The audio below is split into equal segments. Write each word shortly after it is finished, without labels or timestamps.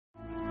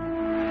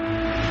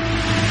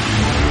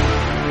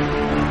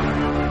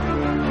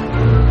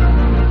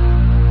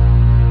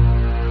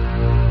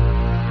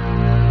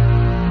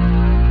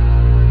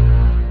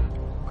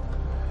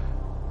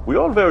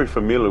We're all very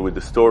familiar with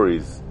the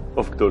stories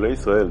of Gdolei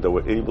Israel that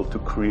were able to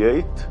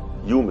create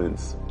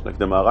humans, like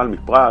the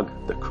Maharal Prague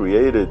that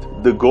created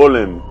the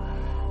golem,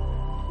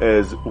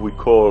 as we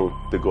call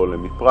the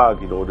golem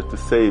Prague, in order to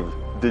save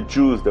the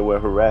Jews that were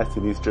harassed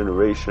in his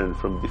generation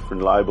from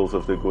different libels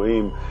of the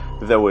Goyim,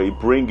 that were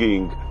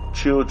bringing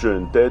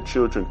children, dead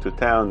children, to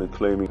town and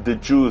claiming the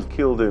Jews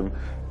killed him.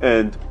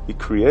 And he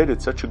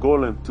created such a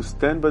golem to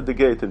stand by the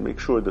gate and make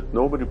sure that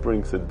nobody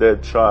brings a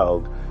dead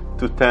child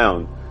to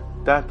town.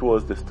 That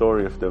was the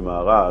story of the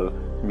Maharal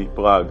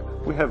Prague.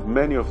 We have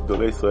many of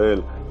Gdolei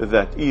Israel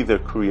that either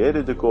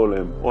created a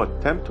golem or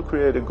attempt to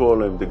create a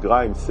golem. The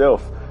Gra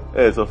himself,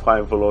 as Rav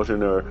Chaim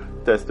Volozhiner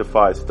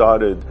testified,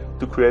 started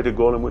to create a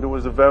golem when he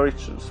was a very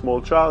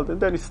small child, and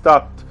then he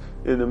stopped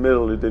in the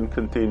middle, he didn't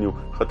continue.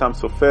 Chatam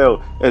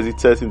Sofer, as it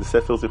says in the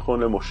Sefer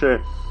Zichron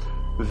LeMoshe,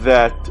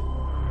 that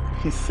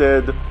he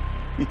said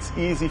it's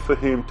easy for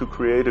him to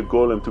create a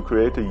golem, to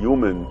create a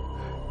human,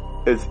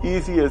 as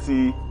easy as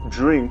he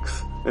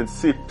drinks and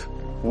sipped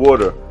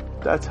water.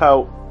 That's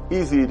how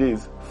easy it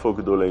is for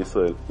Gdolei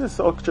Israel. This is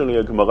actually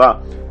a Gemara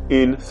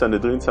in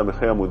Sanhedrin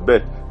Samechei Amud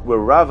Bet, where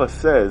Rava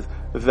says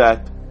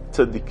that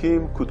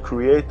tzaddikim could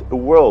create a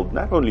world,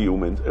 not only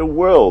humans, a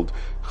world.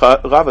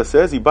 Rava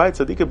says, Ibai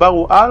tzaddik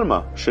baru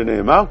alma,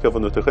 sheneemar ki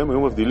avonotechem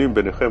hayom mavdilim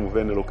benechem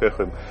uven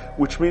elokechem,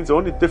 which means the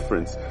only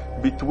difference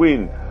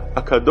between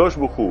HaKadosh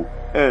Baruch Hu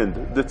and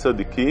the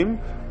tzaddikim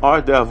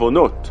are the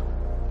avonot.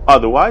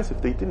 Otherwise,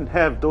 if they didn't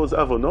have those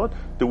avonot,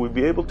 they would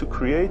be able to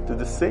create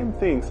the same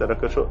things that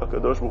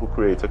HaKadosh Baruch Hu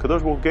creates.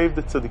 HaKadosh Baruch Hu gave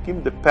the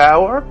tzaddikim the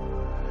power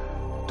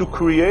to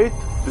create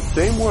the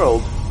same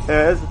world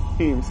as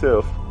He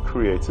Himself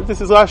creates. And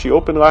this is Rashi,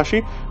 open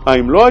Rashi.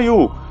 Haim lo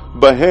hayu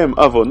bahem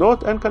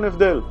avonot en kan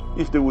hevdel.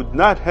 If they would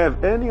not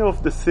have any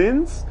of the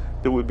sins,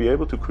 they would be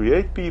able to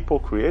create people,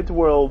 create the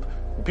world.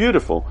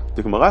 Beautiful.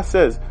 The Gemara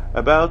says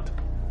about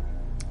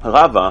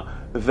Rava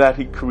that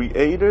he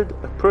created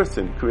a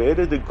person,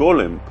 created a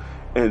golem,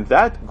 and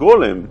that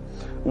golem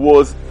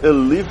was a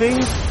living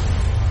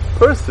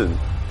person.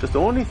 Just the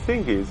only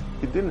thing is,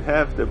 he didn't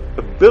have the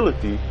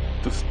ability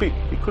to speak.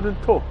 He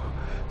couldn't talk.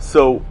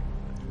 So,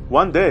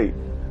 one day,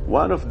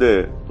 one of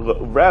the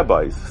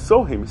rabbis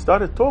saw him,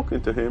 started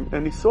talking to him,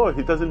 and he saw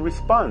he doesn't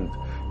respond.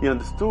 He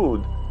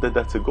understood that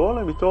that's a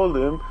golem. He told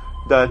him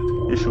that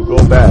he should go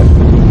back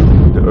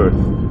to the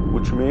earth,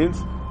 which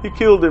means he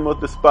killed him on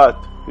the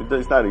spot.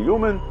 He's not a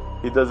human.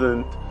 He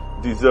doesn't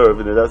deserve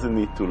and he doesn't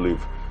need to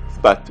live.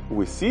 But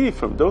we see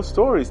from those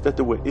stories that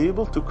they were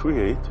able to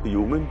create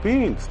human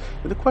beings.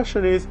 And the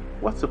question is,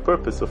 what's the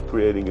purpose of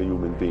creating a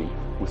human being?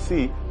 We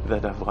see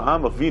that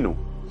Avraham Avinu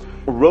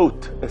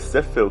wrote a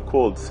sefer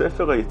called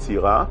Sefer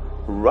HaYetzirah,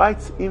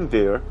 writes in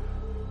there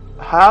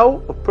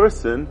how a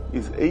person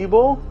is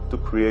able to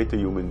create a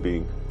human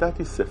being. That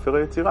is Sefer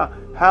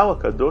HaYetzirah. How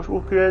HaKadosh Baruch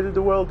Hu created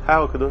the world,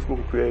 how HaKadosh Baruch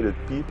Hu created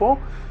people,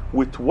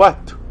 with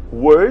what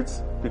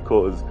words,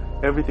 because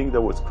everything that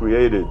was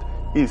created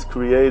is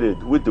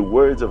created with the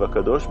words of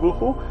HaKadosh Baruch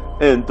Hu,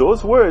 and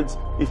those words,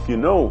 if you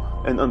know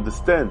and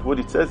understand what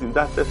it says in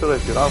that Sefer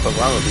HaYetzirah of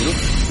Avraham Avinu,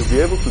 you'll be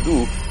able to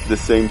do the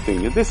same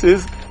thing. And this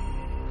is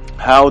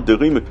how the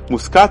Rim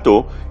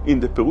Muscato in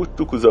the Perush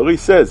Tukuzari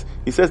says.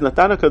 He says,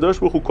 נתן הקדוש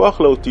ברוך הוא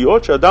כוח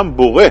לאותיות שאדם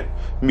בורא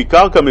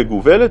מקרקע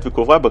מגובלת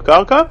וקוברה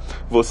בקרקע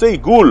ועושה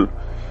עיגול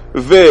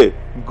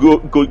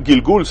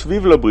וגלגול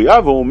סביב לבריאה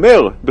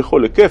ואומר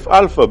בכל היקף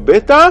אלפא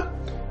בטא,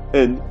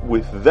 and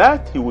with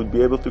that he would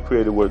be able to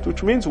create a word,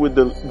 which means with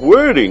the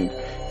wording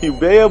he'd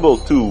be able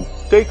to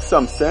take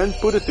some sand,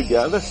 put it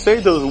together,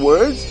 say those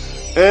words,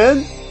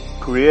 and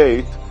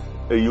create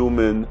a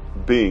human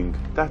being.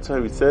 That's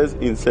how it says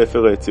in Sefer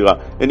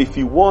HaYetzirah. And if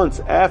he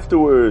wants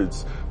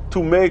afterwards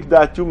to make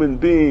that human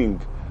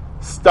being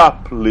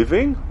stop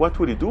living, what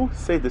would he do?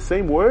 Say the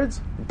same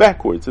words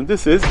backwards. And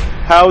this is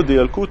how the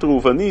Yalkut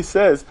Ruvani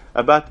says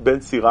about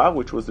Ben Sirah,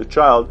 which was the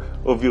child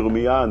of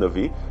Yirmiyah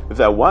Navi,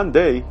 that one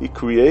day he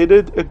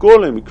created a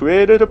golem, he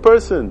created a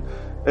person.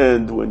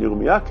 And when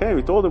Yirmiyah came,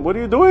 he told him, what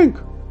are you doing?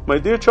 My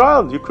dear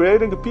child, you're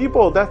creating a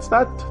people. That's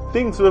not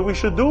things that we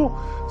should do.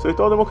 So he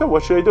told him, okay,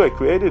 what should I do? I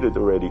created it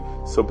already.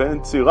 So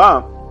Ben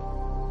Sirah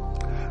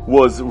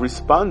was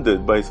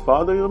responded by his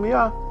father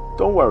Yirmiyah,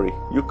 don't worry,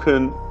 you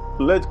can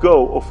let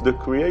go of the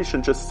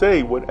creation, just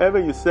say whatever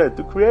you said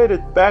to create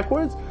it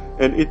backwards,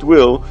 and it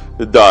will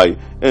die.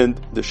 And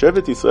the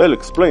Shevet Israel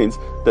explains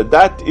that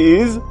that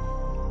is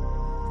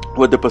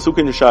what the Pasuk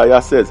in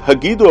Yeshaya says,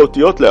 Hagidu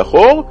otiyot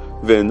le'achor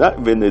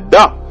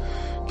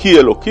v'neda ki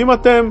elokim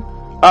atem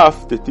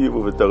af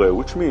tetivu v'tareu,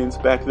 which means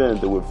back then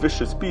there were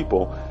vicious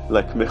people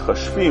like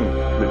mechashfim,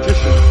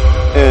 magicians,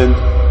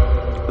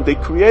 and they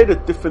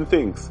created different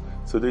things.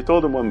 So they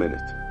told him, 1 minute,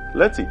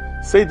 let's see,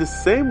 say the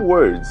same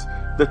words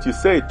that you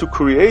say to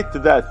create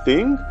that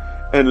thing,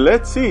 and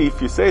let's see if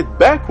you say it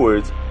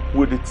backwards,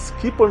 would it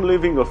keep on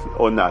living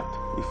or not?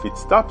 If it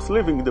stops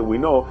living, then we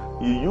know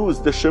you use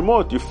the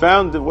Shemot. You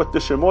found what the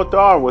Shemot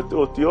are, what the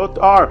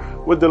Otiyot are,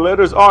 what the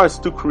letters are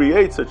to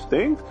create such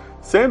things.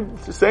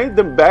 Say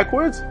them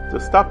backwards to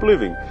stop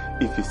living.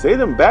 If you say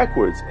them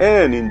backwards,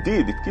 and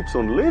indeed it keeps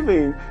on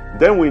living,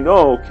 then we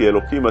know Ki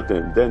Elokim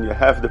atem. Then you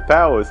have the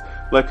powers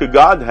like a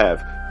God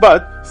have.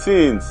 But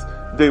since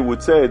they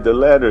would say the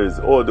letters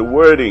or the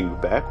wording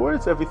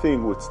backwards,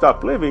 everything would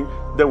stop living,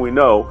 then we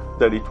know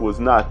that it was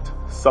not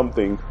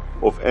something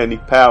of any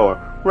power.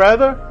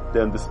 Rather,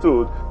 they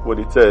understood what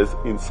it says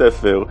in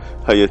Sefer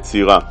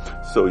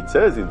HaYetzirah. So it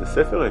says in the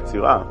Sefer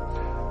HaYetzirah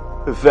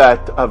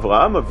that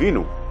Avraham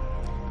Avinu,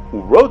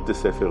 who wrote the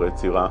Sefer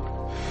HaYetzirah,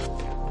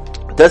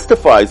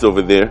 testifies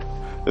over there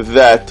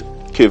that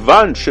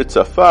Kevan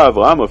Shetzafa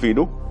Avraham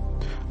Avinu,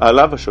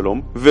 Alav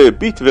HaShalom,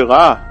 Ve'bit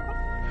Ve'ra'ah,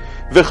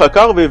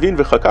 וחקר והבין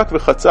וחקק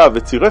וחצה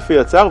וצירף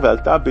ויצר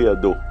ועלתה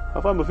בידו.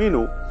 Avraham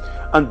Avinu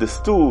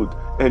understood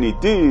and he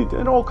did,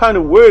 and all kind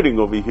of wording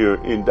over here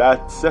in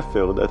that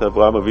Sefer that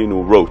Avraham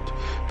Avinu wrote.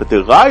 But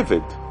the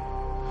Raavad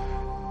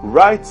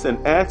writes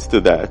and adds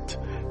to that,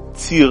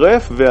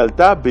 צירף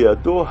ועלתה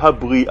בידו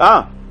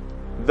הבריאה,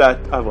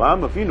 that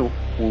Avraham Avinu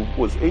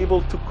was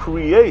able to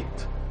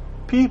create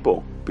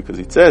people, because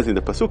it says in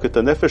the Pasuk, את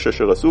הנפש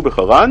אשר עשו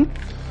בחרן,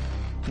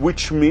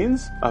 which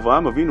means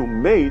Avraham Avinu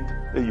made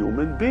a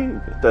human being.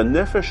 את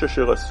הנפש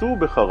אשר עשו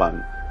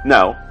בחרן.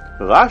 Now,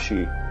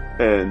 Rashi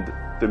and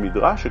the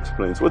Midrash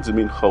explains, what does it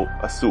mean,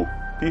 asu?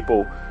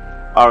 People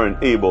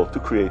aren't able to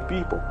create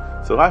people.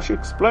 So Rashi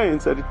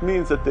explains that it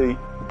means that they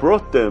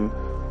brought them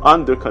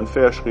under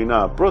Kanfei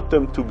Shechina, brought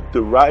them to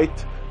the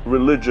right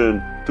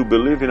religion, to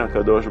believe in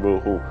HaKadosh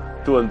Baruch Hu,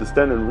 to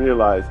understand and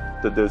realize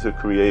that there's a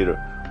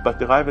creator. But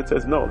the Raavad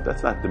says, no,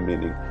 that's not the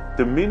meaning.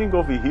 The meaning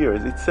over here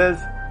is, it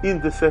says in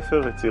the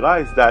Sefer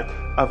HaYetzirah, is that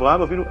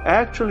Avraham Avinu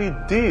actually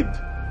did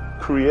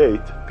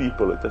create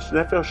people. את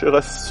הנפש אשר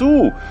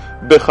עשו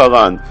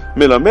בחרן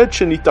מלמד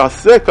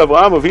שנתעסק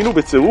אברהם אבינו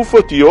בצירוף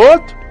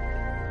אותיות,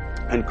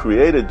 and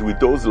created with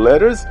those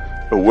letters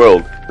a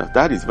world. Now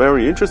that is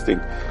very interesting,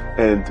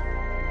 and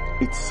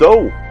it's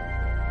so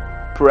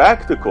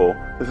practical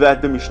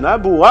that the Mishnah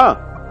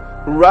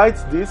Berurah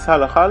writes this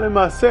halacha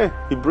lema'aseh.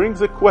 He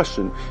brings a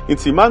question in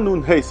Siman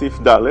Nun Hey Sif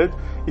Daled.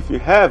 If you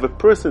have a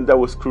person that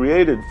was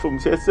created from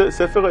Sefer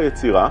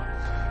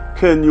HaYetzirah,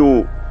 can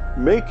you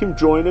make him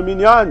join a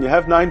minyan? You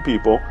have 9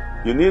 people,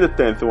 you need a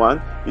 10th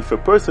one. If a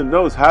person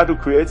knows how to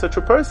create such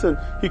a person,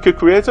 he could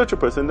create such a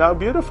person. Now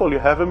beautiful, you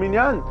have a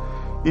minyan.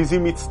 Is he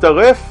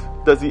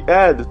mitztaref? Does he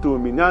add to a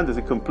minyan? Does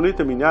he complete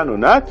a minyan or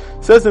not?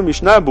 Says the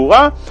Mishnah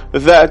Berurah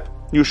that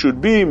you should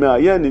be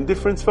ma'ayen in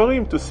different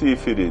sfarim to see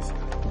if it is.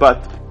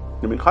 But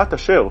the Minchat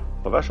Asher,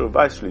 Rav Asher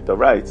Weiss Shlita,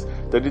 writes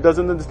that he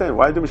doesn't understand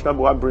why the Mishnah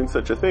Berurah brings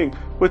such a thing,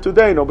 where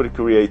today nobody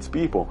creates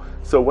people.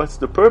 So what's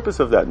the purpose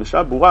of that?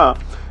 Mishnah Berurah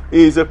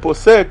is a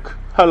posek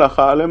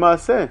halacha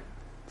lema'aseh.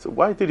 So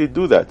why did he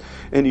do that?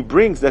 And he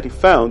brings that he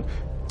found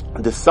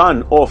the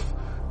son of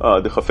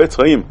the Chafetz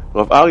Chaim,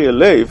 Rav Aryeh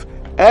Leib,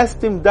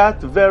 asked him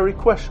that very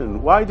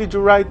question. Why did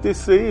you write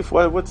this seif?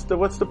 What's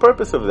the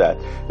purpose of that?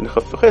 And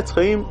Chafetz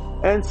Chaim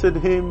answered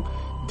him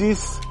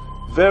this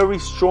very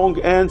strong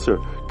answer.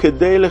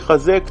 כדי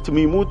לחזק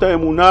תמימות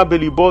האמונה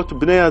בליבות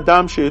בני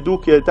אדם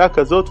שידעו כי הייתה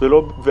כזאת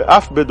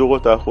ואף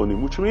בדורות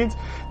האחרונים. Which means,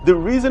 the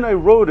reason I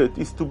wrote it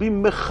is to be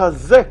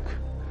מחזק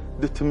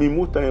the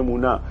תמימות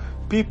האמונה.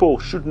 People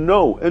should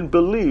know and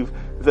believe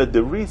that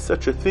there is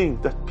such a thing,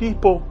 that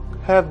people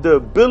have the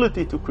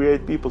ability to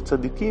create people.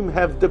 Tzaddikim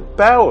have the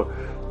power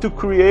to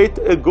create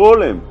a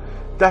golem.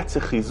 That's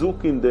a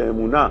chizuk in the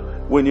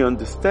emunah. When you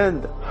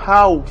understand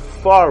how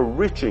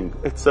far-reaching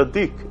a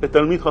tzaddik, a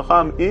talmid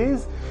chacham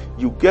is,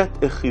 you get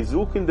a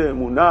chizuk in the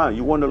emunah.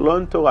 You want to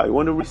learn Torah, you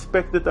want to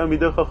respect the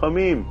talmidei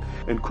chachamim.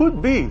 And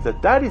could be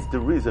that is the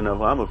reason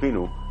Avraham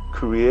Avinu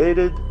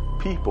created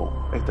people.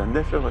 Et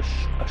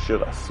hanefesh asher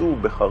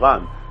asu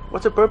becharan.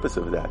 What's the purpose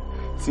of that?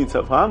 Since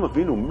Avraham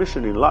Avinu's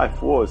mission in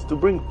life was to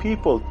bring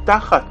people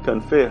tachat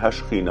kanfei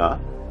hashchina,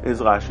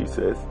 as Rashi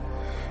says,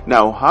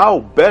 now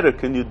how better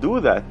can you do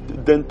that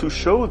than to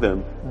show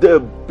them the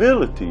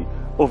ability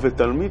of a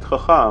Talmid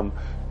Chacham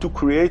to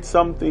create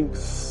something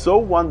so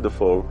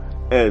wonderful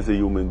as a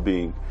human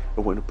being?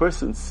 And when a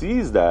person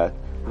sees that,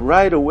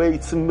 right away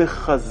it's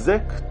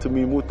mechazek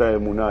tmimut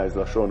ha'emunah, as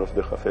lashon of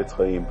the Chafetz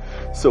Chaim.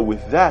 So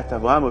with that,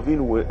 Avraham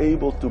Avinu were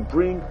able to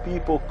bring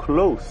people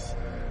close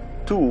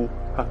to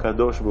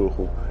HaKadosh Baruch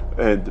Hu.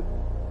 And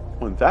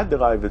on that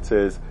derive it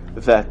says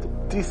that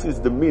this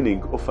is the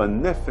meaning of a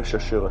nefesh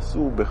asher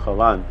asu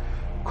becharan.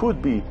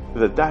 Could be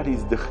that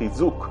is the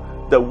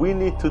chizuk that we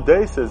need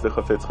today, says the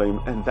Chafetz Chaim,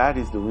 and that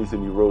is the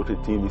reason he wrote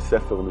it in his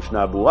Sefer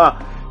Mishnah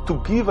Berurah,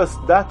 to give us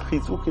that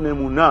chizuk in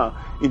emunah,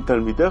 in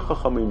Talmidei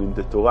Chachamim, in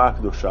the Torah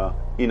Kedosha,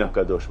 in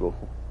HaKadosh Baruch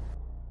Hu.